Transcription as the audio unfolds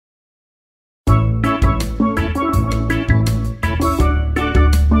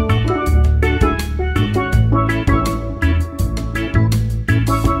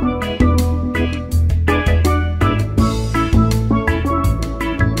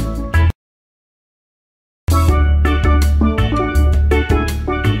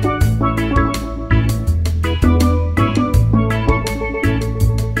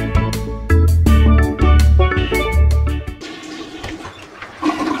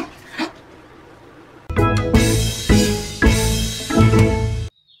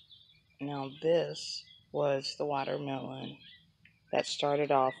this was the watermelon that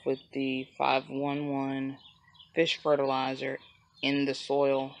started off with the 511 fish fertilizer in the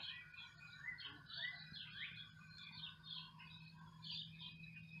soil.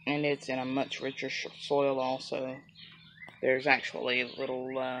 And it's in a much richer soil also. There's actually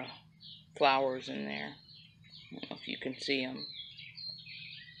little flowers in there. I don't know if you can see them.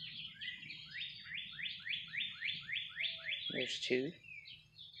 There's two.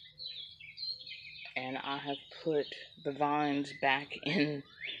 And I have put the vines back in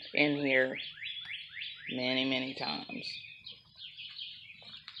here many times.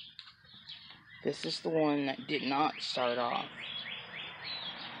 This is the one that did not start off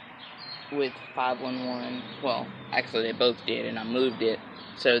with 511. Well, actually they both did, and I moved it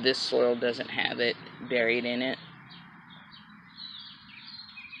so this soil doesn't have it buried in it.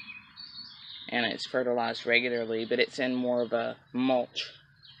 And it's fertilized regularly, but it's in more of a mulch.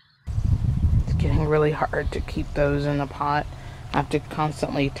 It's getting really hard to keep those in the pot. I have to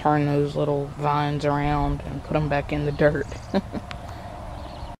constantly turn those little vines around and put them back in the dirt.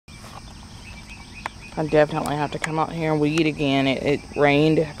 I definitely have to come out here and weed again. It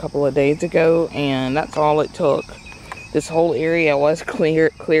rained a couple of days ago, and that's all it took. This whole area was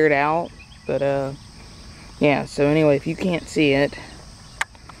cleared out, but yeah. So anyway, if you can't see it,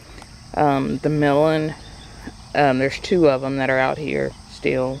 the melon, there's two of them that are out here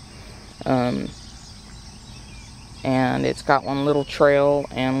still, and it's got one little trail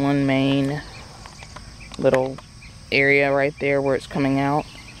and one main little area right there where it's coming out.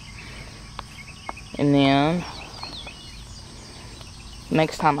 And then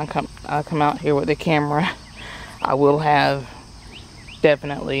next time I come out here with the camera, I will have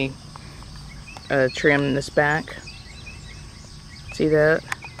definitely trimmed this back. See that?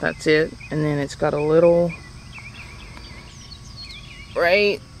 That's it. And then it's got a little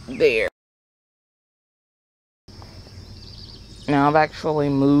right there. Now I've actually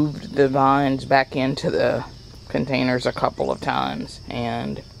moved the vines back into the containers a couple of times,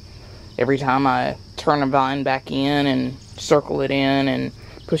 and every time I turn a vine back in and circle it in and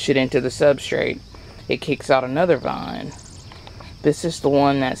push it into the substrate, it kicks out another vine. This is the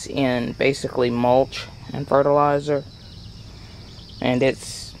one that's in basically mulch and fertilizer, and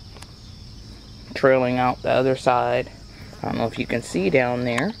it's trailing out the other side. I don't know if you can see down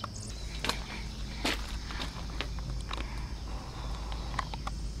there.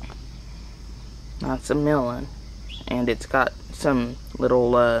 That's a melon, and it's got some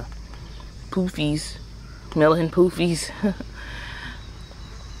little poofies, melon poofies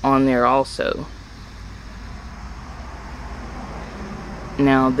on there also.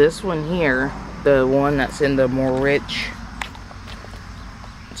 Now this one here, the one that's in the more rich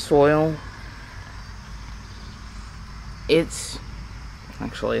soil, it's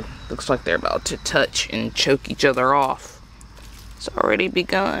actually looks like they're about to touch and choke each other off. It's already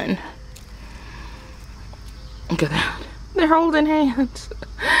begun. Look at that. They're holding hands.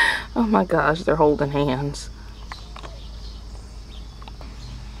 Oh my gosh, they're holding hands.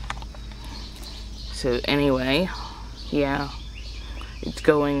 So anyway, yeah, it's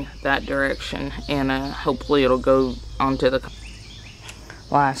going that direction, and hopefully it'll go onto the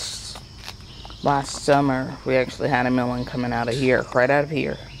last summer. We actually had a melon coming out of here, right out of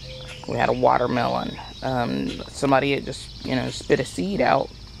here. We had a watermelon. Somebody had just, spit a seed out,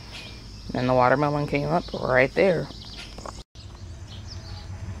 and the watermelon came up right there.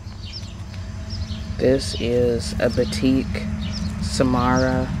 This is a Batik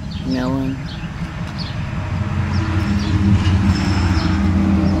Samara melon.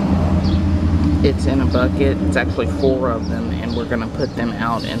 It's in a bucket. It's actually 4 of them, and we're gonna put them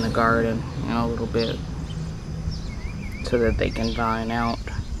out in the garden in a little bit so that they can vine out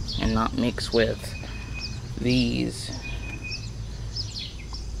and not mix with these.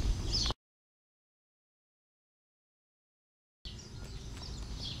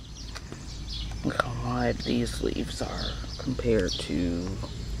 Look how wide these leaves are compared to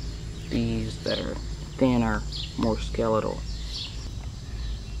these that are thinner, more skeletal.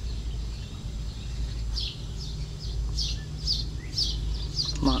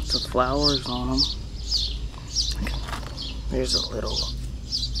 Lots of flowers on them. There's a little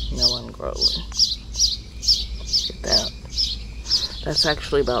melon growing. Look at that. That's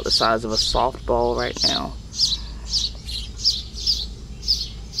actually about the size of a softball right now.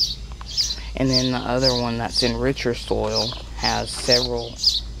 And then the other one that's in richer soil has several.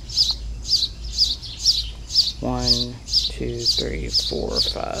 1, 2, 3, 4,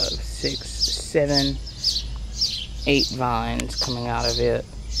 5, 6, 7, 8 vines coming out of it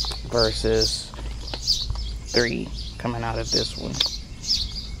versus 3 coming out of this one.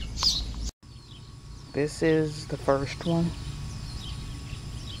 This is the first one.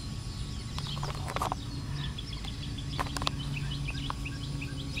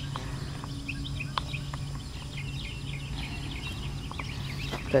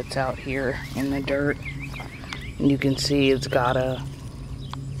 That's out here in the dirt. And you can see it's got a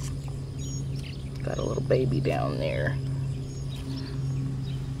little baby down there.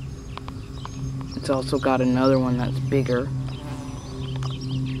 It's also got another one that's bigger.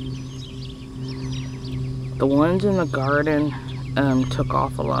 The ones in the garden took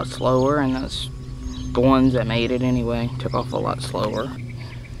off a lot slower, and that's the ones that made it anyway, took off a lot slower.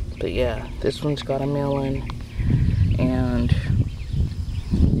 But yeah, this one's got a melon, and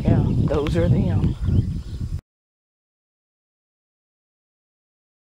yeah, those are them.